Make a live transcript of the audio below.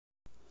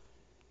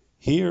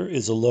Here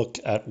is a look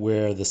at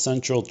where the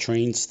Central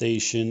Train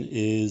Station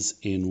is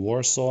in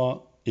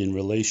Warsaw in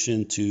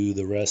relation to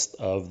the rest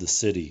of the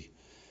city.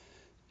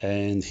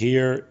 And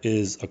here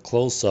is a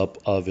close-up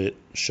of it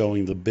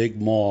showing the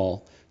big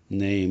mall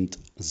named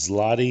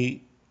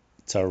Zloty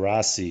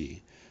Tarasi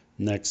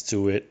next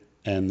to it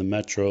and the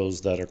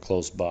metros that are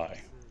close by.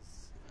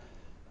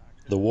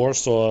 The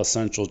Warsaw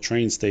Central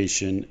Train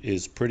Station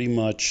is pretty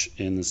much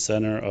in the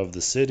center of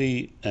the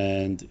city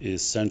and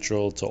is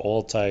central to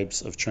all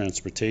types of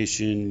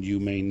transportation you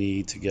may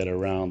need to get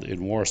around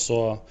in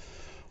Warsaw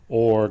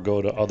or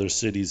go to other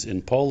cities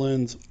in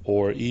Poland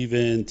or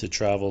even to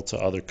travel to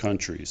other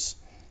countries.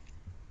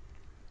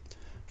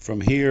 From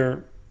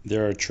here,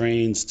 there are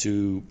trains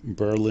to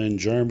Berlin,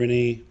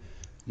 Germany,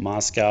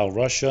 Moscow,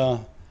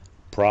 Russia,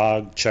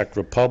 Prague, Czech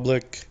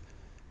Republic,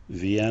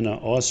 Vienna,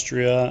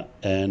 Austria,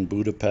 and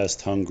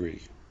Budapest,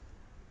 Hungary.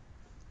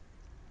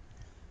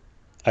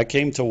 I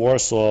came to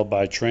Warsaw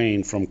by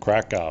train from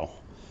Krakow.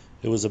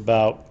 It was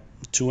about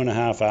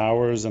 2.5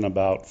 hours and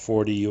about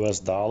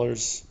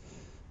 $40.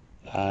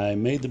 I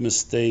made the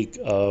mistake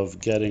of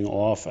getting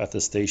off at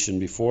the station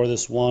before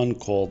this one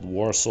called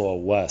Warsaw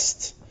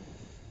West.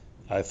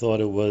 I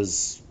thought it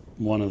was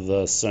one of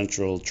the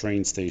central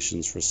train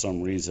stations for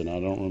some reason. I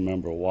don't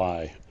remember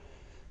why.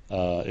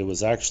 It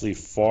was actually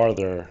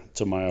farther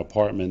to my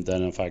apartment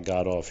than if I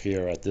got off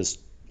here at this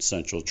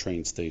central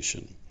train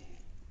station.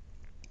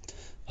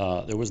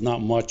 There was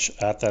not much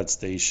at that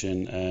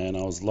station, and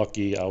I was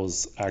lucky I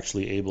was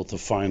actually able to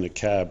find a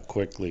cab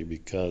quickly,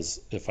 because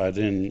if I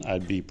didn't,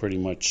 I'd be pretty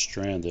much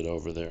stranded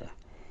over there.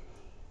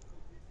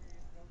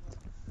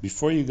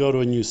 Before you go to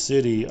a new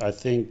city, I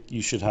think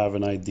you should have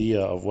an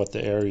idea of what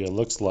the area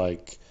looks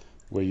like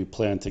where you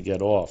plan to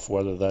get off,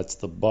 whether that's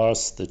the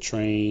bus, the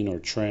train, or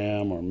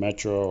tram, or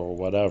metro, or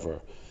whatever.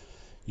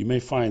 You may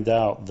find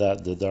out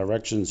that the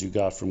directions you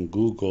got from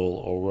Google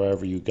or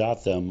wherever you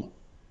got them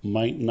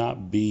might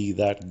not be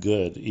that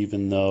good,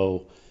 even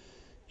though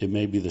it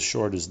may be the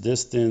shortest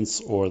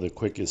distance or the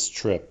quickest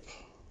trip.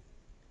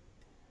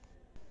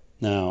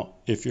 Now,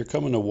 if you're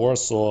coming to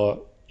Warsaw,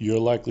 you're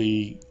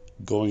likely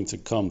going to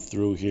come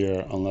through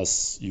here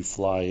unless you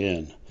fly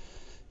in.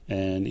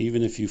 And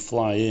even if you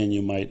fly in,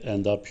 you might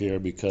end up here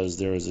because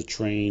there is a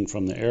train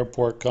from the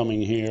airport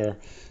coming here,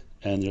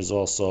 and there's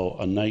also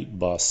a night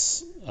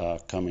bus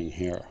coming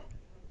here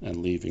and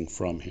leaving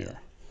from here.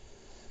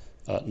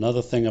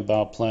 Another thing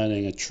about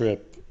planning a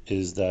trip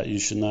is that you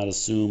should not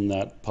assume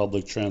that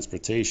public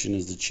transportation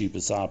is the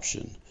cheapest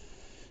option.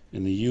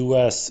 In the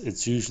US,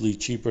 it's usually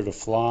cheaper to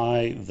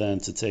fly than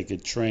to take a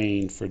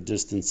train for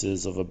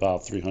distances of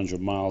about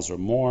 300 miles or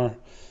more.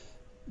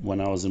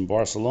 When I was in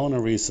Barcelona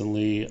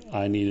recently,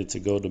 I needed to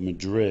go to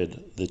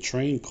Madrid. The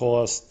train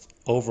cost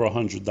over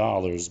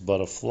 $100,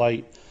 but a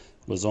flight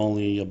was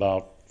only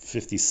about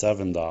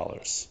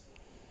 $57.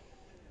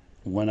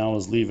 When I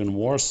was leaving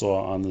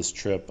Warsaw on this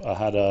trip, I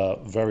had a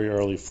very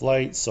early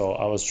flight, so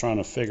I was trying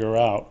to figure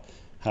out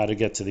how to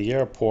get to the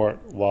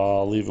airport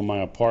while leaving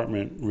my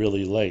apartment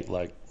really late,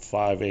 like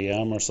 5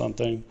 a.m. or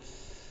something.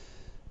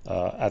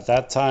 At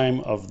that time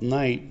of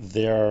night,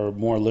 there are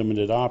more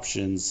limited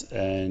options,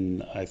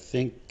 and I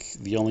think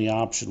the only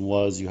option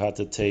was you had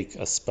to take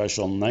a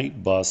special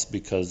night bus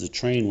because the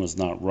train was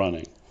not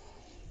running.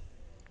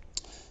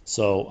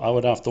 So I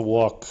would have to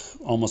walk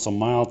almost a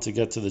mile to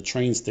get to the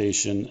train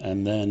station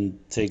and then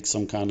take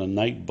some kind of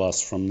night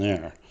bus from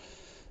there.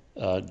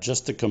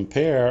 Just to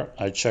compare,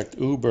 I checked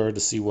Uber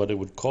to see what it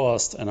would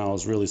cost, and I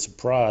was really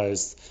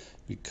surprised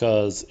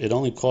because it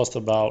only cost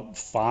about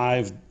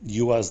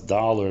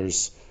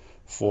 $5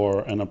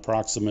 for an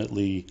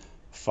approximately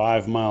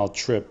 5-mile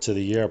trip to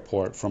the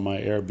airport from my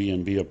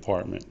Airbnb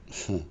apartment.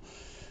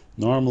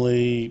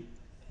 Normally,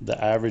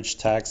 the average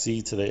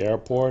taxi to the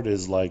airport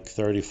is like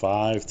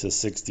 $35 to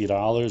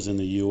 $60 in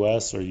the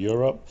US or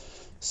Europe,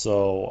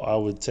 so I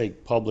would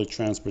take public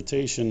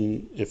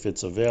transportation if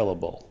it's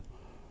available.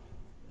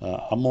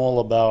 I'm all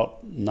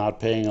about not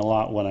paying a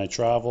lot when I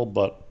travel,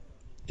 but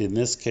in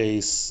this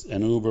case,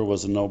 an Uber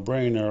was a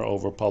no-brainer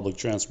over public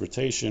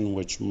transportation,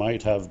 which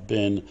might have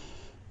been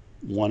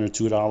 $1 or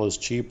 $2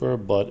 cheaper,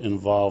 but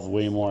involved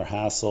way more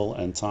hassle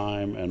and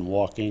time and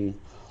walking.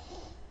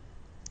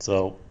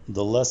 So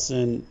the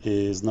lesson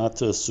is not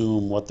to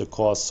assume what the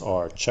costs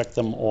are. Check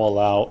them all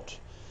out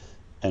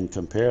and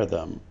compare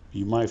them.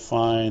 You might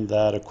find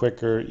that a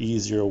quicker,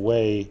 easier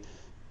way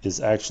is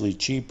actually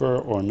cheaper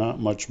or not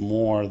much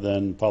more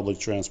than public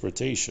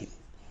transportation.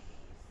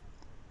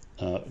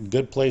 A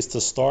good place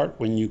to start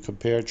when you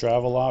compare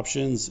travel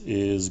options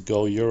is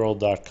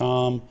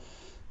goeuro.com.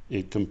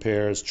 It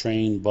compares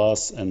train,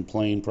 bus, and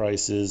plane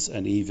prices,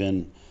 and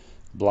even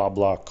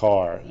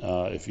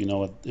BlaBlaCar. If you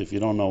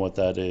don't know what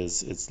that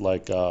is, it's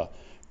like a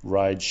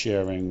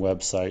ride-sharing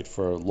website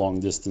for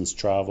long-distance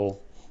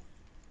travel.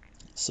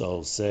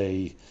 So,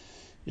 say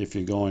if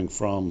you're going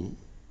from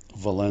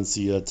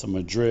Valencia to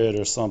Madrid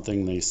or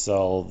something, they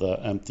sell the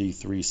empty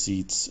 3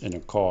 seats in a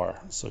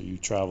car. So you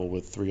travel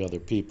with 3 other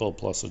people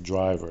plus a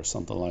driver,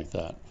 something like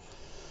that.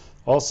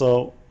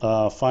 Also,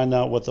 find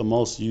out what the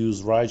most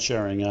used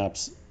ride-sharing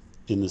apps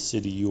in the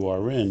city you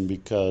are in,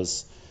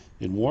 because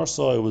in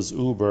Warsaw it was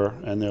Uber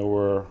and there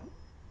were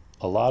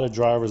a lot of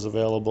drivers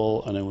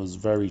available and it was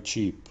very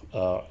cheap.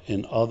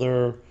 In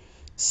other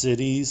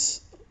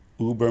cities,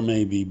 Uber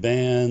may be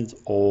banned,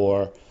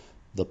 or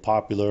the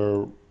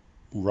popular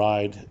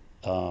ride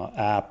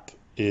app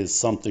is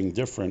something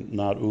different,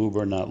 not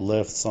Uber, not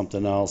Lyft,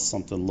 something else,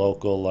 something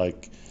local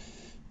like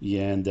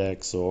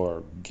Yandex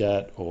or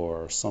Get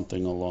or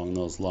something along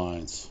those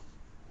lines.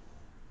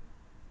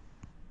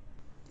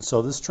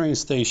 So this train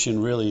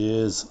station really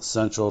is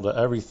central to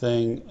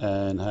everything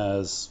and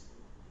has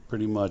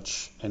pretty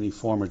much any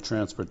form of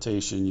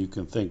transportation you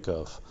can think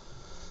of.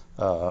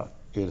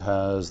 It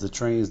has the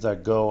trains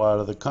that go out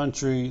of the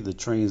country, the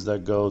trains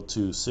that go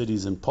to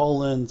cities in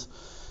Poland.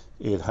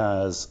 It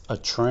has a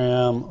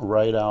tram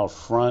right out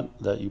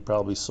front that you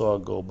probably saw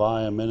go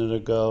by a minute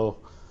ago.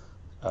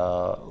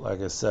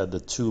 Like I said, the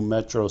two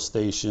metro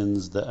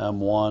stations, the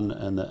M1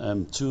 and the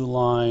M2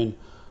 line,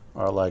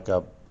 are like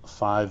a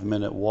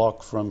 5-minute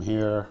walk from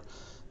here.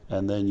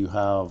 And then you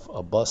have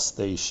a bus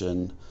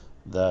station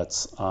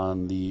that's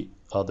on the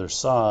other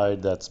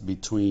side, that's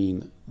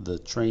between the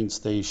train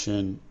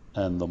station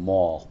and the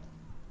mall.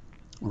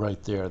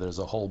 Right there, there's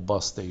a whole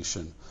bus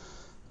station.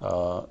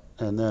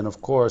 And then,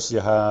 of course, you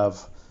have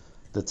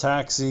the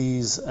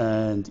taxis,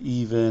 and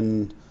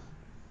even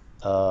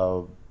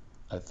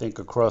I think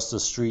across the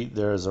street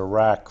there's a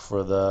rack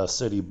for the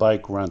city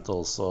bike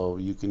rental, so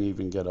you can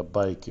even get a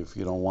bike if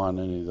you don't want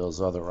any of those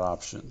other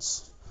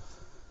options.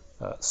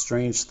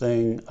 Strange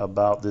thing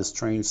about this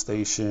train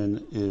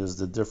station is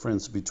the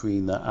difference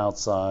between the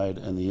outside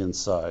and the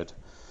inside.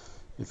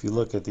 If you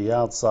look at the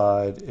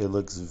outside, it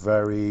looks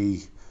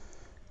very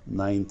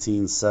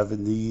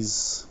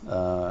 1970s,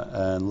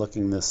 and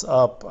looking this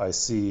up, I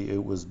see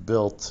it was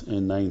built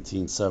in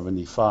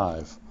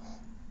 1975.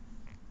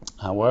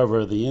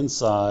 However, the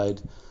inside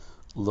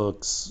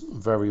looks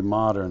very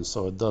modern,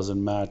 so it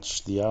doesn't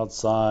match the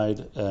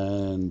outside.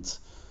 And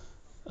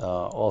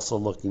also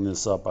looking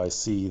this up, I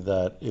see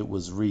that it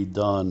was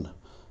redone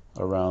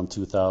around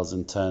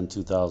 2010,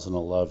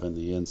 2011,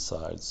 the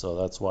inside. So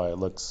that's why it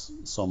looks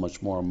so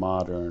much more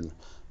modern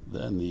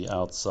than the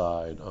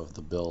outside of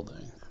the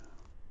building.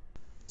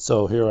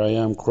 So here I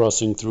am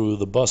crossing through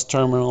the bus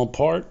terminal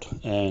part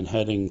and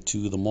heading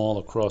to the mall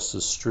across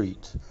the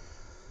street.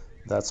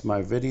 That's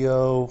my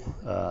video.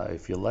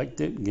 If you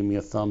liked it, give me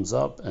a thumbs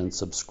up and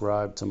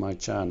subscribe to my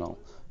channel.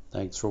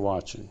 Thanks for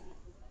watching.